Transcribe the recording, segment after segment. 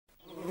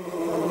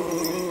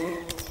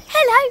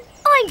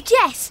I'm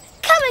Jess.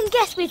 Come and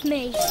guess with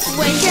me.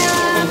 Wake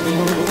up,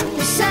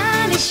 the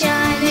sun is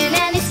shining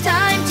and it's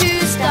time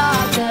to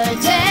start the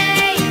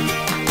day.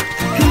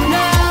 Who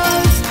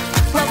knows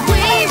what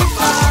we will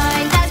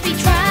find as we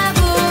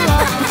travel on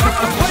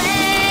our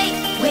way.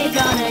 We're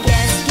gonna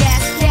guess,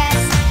 guess,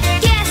 guess.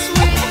 Guess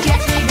with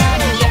Jess, we're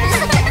gonna guess,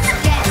 guess,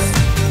 guess.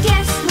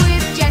 Guess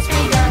with Jess,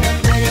 we're gonna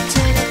put it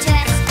to the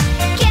test.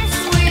 Guess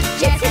with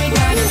Jess, we're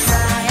gonna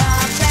try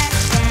our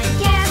best. And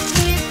guess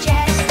with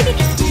Jess.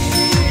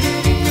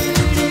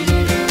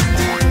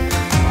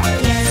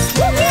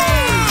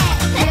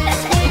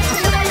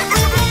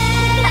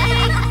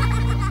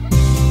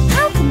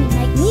 How can we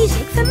make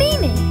music for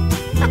Mimi?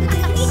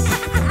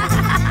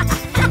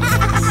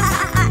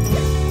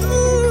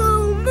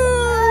 Moo,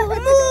 moo,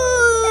 moo.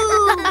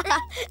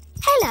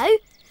 Hello,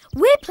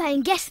 we're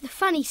playing Guess the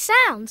Funny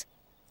Sound.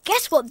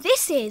 Guess what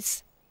this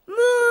is?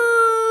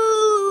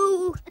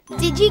 Moo!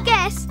 Did you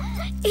guess?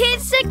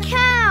 It's a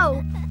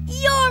cow!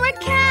 You're a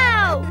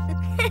cow!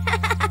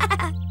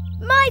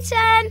 My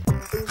turn!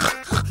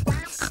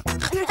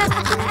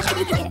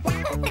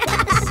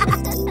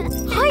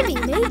 Hi,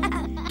 Mimi.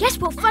 Guess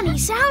what funny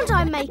sound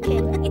I'm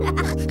making?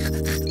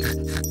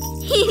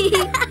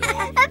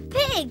 A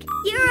pig!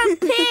 You're a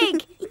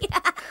pig!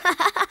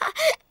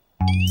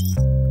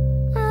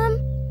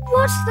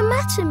 What's the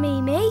matter,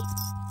 Mimi?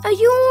 Are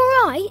you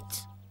all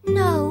right?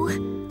 No,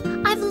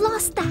 I've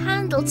lost the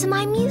handle to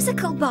my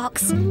musical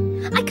box.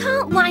 I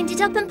can't wind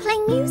it up and play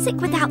music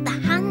without the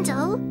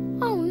handle.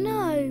 Oh,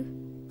 no.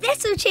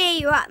 This'll cheer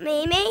you up,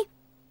 Mimi.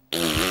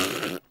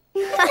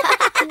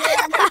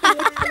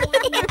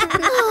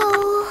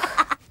 Oh,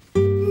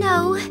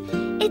 no,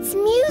 it's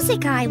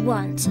music I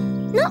want,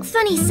 not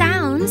funny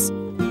sounds.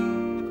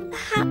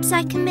 Perhaps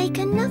I can make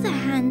another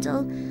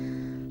handle.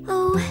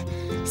 Oh,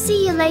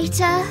 see you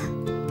later.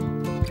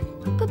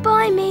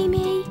 Bye-bye,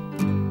 Mimi.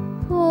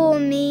 Poor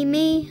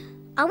Mimi.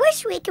 I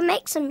wish we could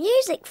make some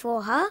music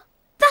for her.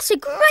 That's a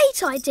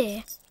great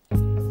idea.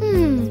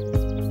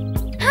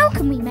 How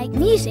can we make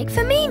music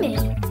for Mimi?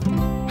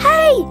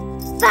 Hey,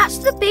 that's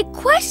the big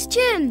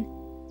question.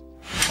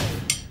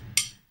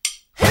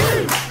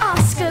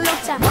 Ask a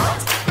Lotta.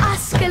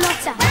 Ask a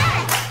Lotta.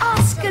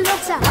 Ask a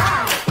Lotta.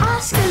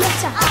 Ask a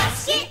Lotta.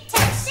 Ask it,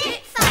 test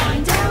it,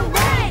 find a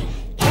way.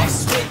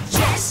 Guess with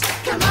Jess,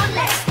 come on,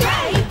 let's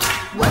play.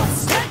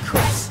 What's the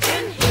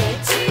question here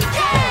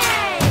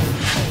today?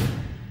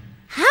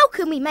 How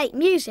can we make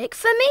music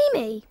for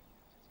Mimi?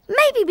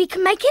 Maybe we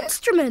can make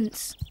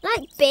instruments.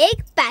 Like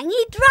big,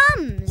 bangy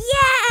drums.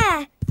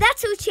 Yeah!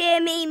 That'll cheer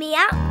Mimi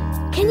up.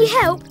 Can you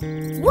help?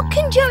 What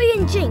can Joey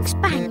and Jinx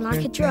bang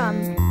like a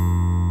drum?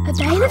 A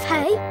bale of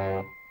hay?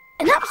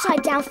 An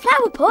upside-down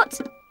flower pot?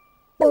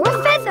 Or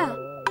a feather?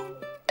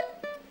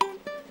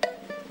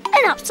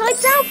 An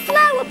upside-down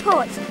flower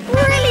pot!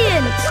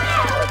 Brilliant!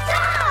 Well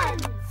done!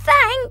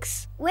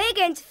 Thanks! We're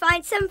going to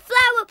find some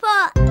flower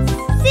pots.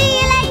 See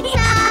you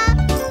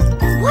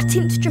later! What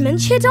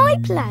instrument should I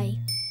play?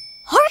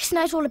 Horace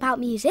knows all about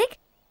music.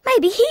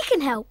 Maybe he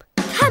can help.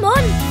 Come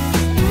on!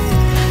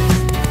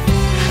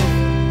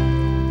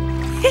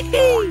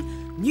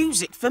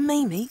 Music for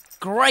Mimi?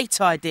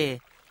 Great idea.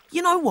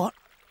 You know what?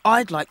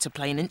 I'd like to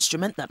play an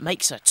instrument that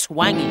makes a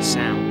twangy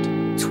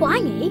sound.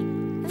 Twangy?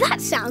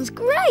 That sounds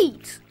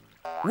great!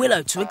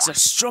 Willow twigs are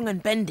strong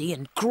and bendy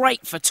and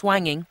great for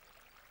twanging.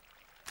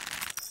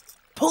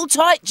 Pull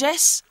tight,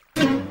 Jess.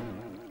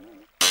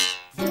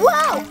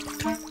 Whoa!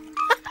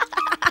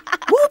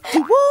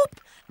 Whoop-de-whoop!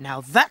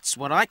 Now that's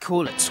what I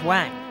call a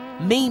twang.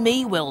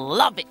 Mimi will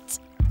love it.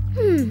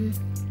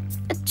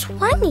 A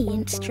twangy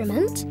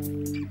instrument?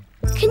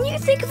 Can you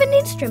think of an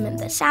instrument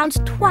that sounds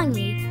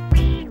twangy?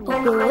 A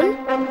horn?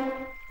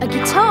 A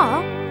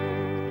guitar?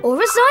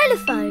 Or a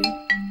xylophone?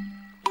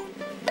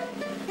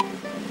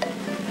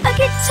 A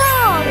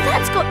guitar!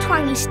 That's got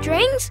twangy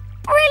strings!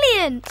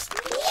 Brilliant!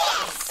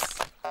 Yes!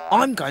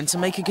 I'm going to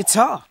make a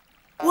guitar.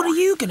 What are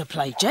you going to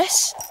play,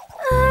 Jess?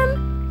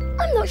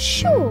 I'm not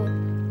sure.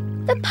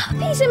 The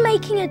puppies are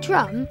making a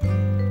drum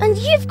and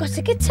you've got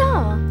a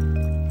guitar.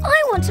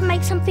 I want to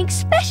make something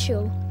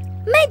special.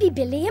 Maybe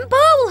Billy and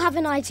Bar will have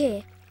an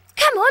idea.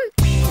 Come on.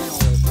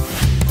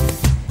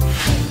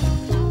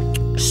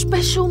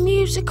 Special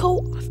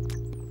musical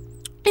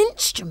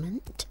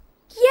instrument?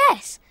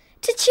 Yes,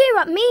 to cheer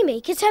up Mimi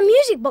because her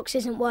music box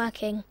isn't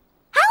working.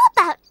 How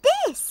about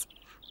this?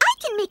 I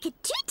can make a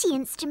tooty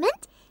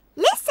instrument.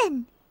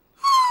 Listen.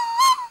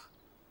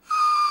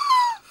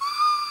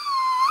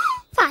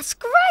 That's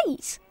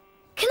great.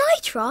 Can I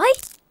try?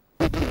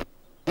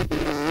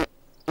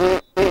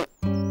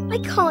 I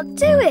can't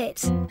do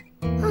it.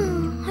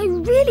 I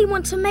really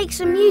want to make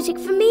some music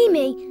for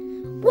Mimi.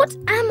 What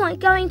am I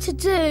going to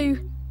do?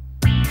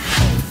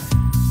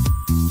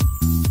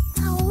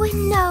 Oh,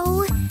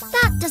 no,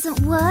 that doesn't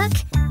work.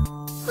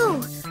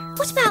 Oh,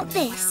 what about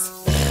this?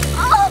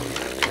 Oh!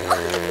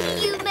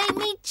 You made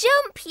me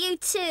jump, you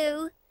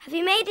two. Have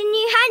you made a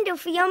new handle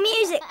for your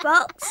music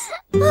box?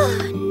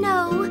 Oh,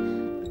 no.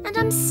 And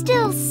I'm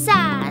still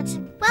sad.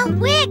 Well,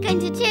 we're going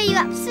to cheer you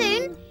up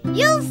soon.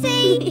 You'll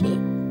see.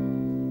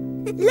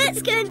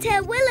 Let's go and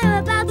tell Willow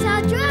about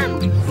our drum.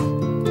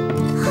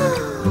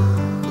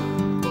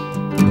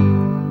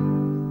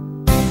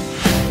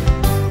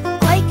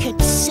 I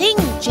could sing,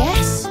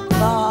 Jess.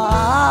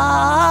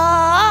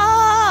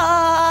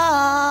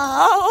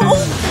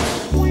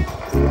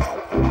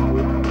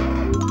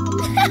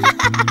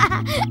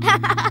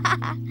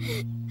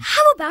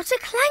 How about a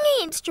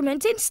clanging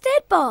instrument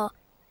instead, Bar?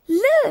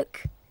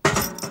 Look.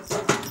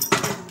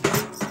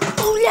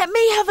 Oh, let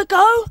me have a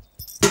go.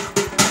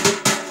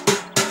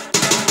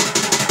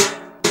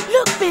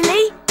 Look,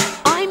 Billy,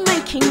 I'm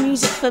making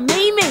music for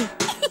Mimi.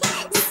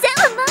 So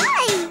am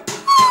I.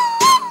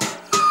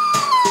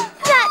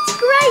 That's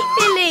great,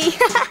 Billy.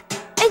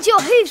 And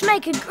your hooves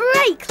make a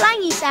great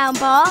clangy sound,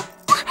 Bar.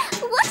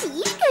 What are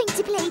you going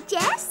to play,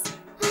 Jess?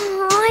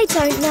 Oh, I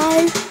don't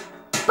know.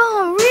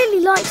 Bar really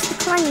likes the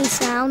clangy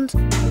sound.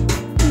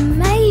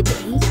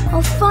 Maybe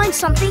I'll find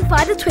something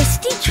by the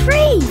twisty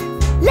tree.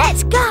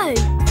 Let's go.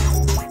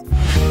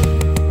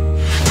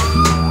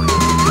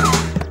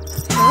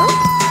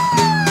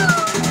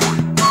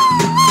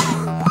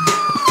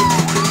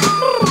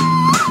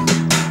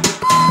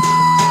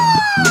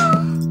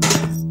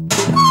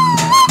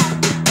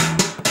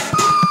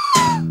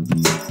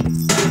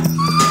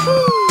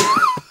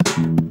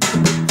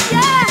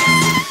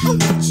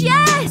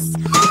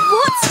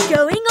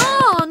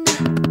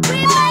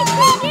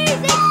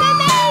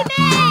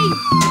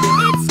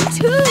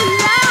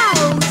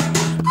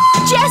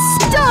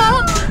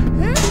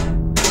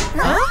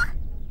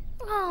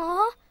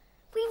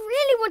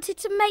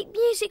 To make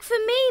music for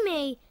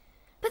Mimi,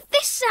 but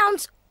this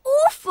sounds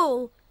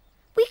awful.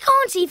 We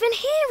can't even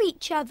hear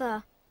each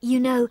other. You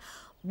know,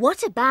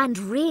 what a band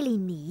really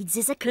needs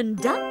is a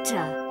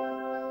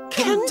conductor.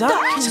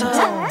 Conductor?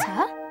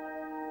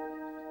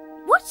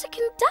 What's a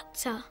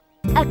conductor?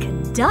 A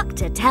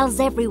conductor tells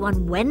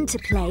everyone when to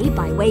play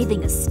by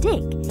waving a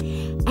stick.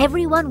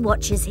 Everyone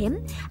watches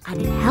him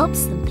and it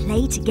helps them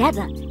play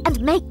together and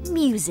make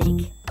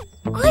music.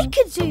 I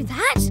could do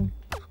that.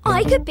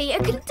 I could be a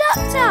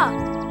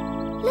conductor.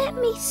 Let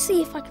me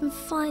see if I can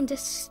find a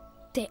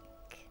stick.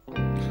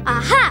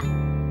 Aha!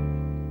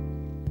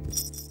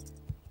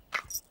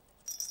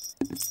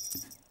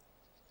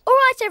 All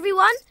right,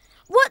 everyone.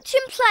 Watch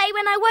and play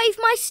when I wave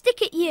my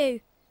stick at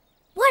you.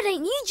 Why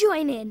don't you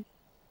join in?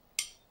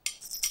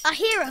 I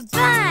hear a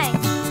bang,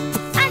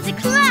 and a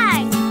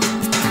clang,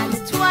 and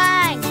a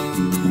twang,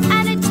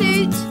 and a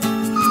toot.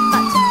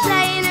 But to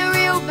play in a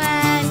real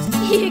band,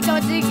 you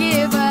got to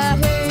give a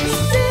hoot.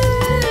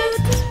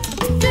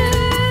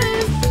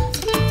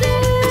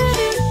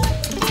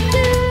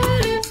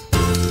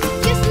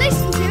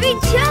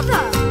 Each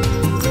other.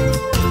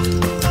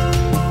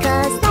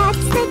 'Cause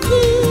that's the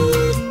key.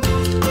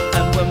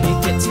 And when we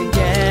get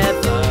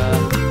together,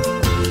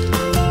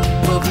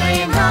 we'll play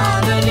in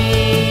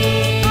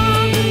harmony.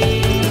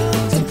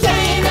 To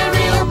play in a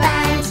real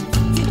band,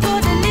 You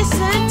gotta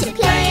listen to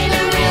play in a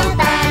real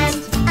band,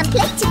 and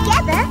play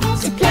together.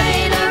 To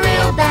play in a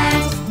real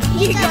band,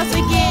 you got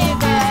to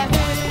give a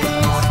hoot.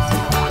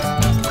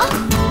 Oh,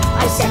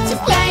 I said to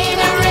play in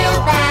a real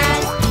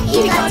band,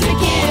 you got to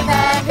give a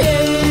hoot.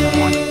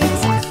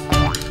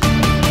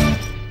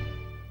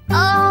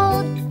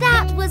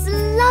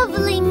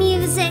 Lovely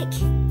music.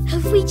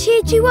 Have we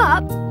cheered you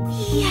up?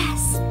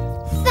 Yes.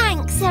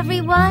 Thanks,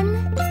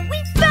 everyone.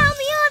 We found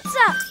the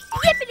answer!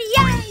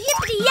 Yippity-yay,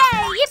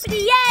 yippity-yay,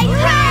 yippity-yay,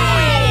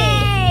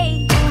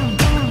 hooray!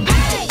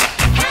 Hey,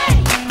 hey,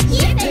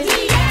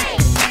 yippity-yay!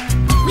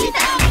 We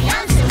found the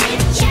answer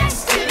with Jess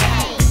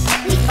today.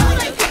 We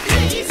followed the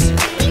clues,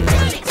 we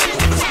put it to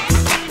the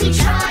test. We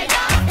tried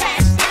our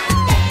best and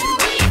then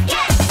we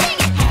guessed. Sing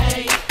it.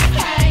 Hey,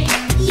 hey,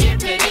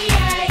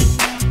 yippity-yay!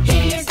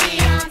 Here's the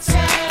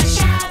answer.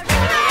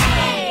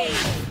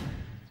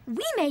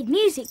 We made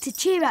music to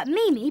cheer up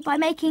Mimi by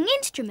making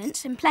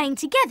instruments and playing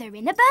together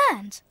in a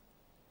band.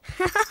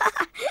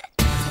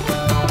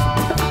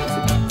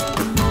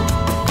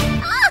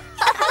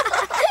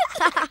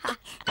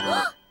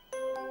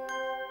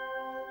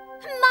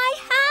 My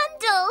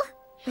handle!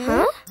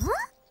 Huh?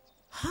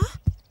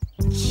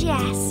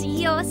 Jess,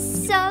 you're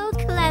so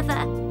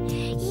clever.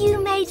 You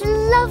made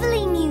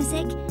lovely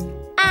music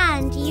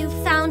and you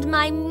found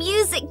my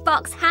music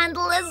box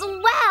handle as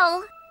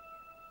well.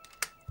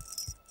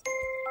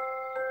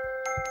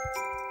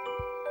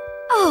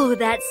 Oh,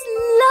 that's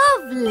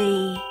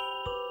lovely.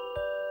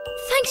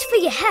 Thanks for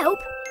your help.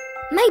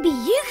 Maybe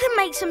you can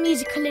make some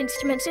musical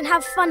instruments and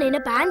have fun in a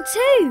band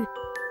too.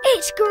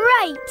 It's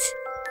great.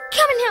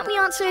 Come and help me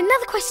answer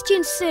another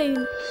question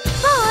soon.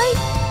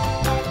 Bye.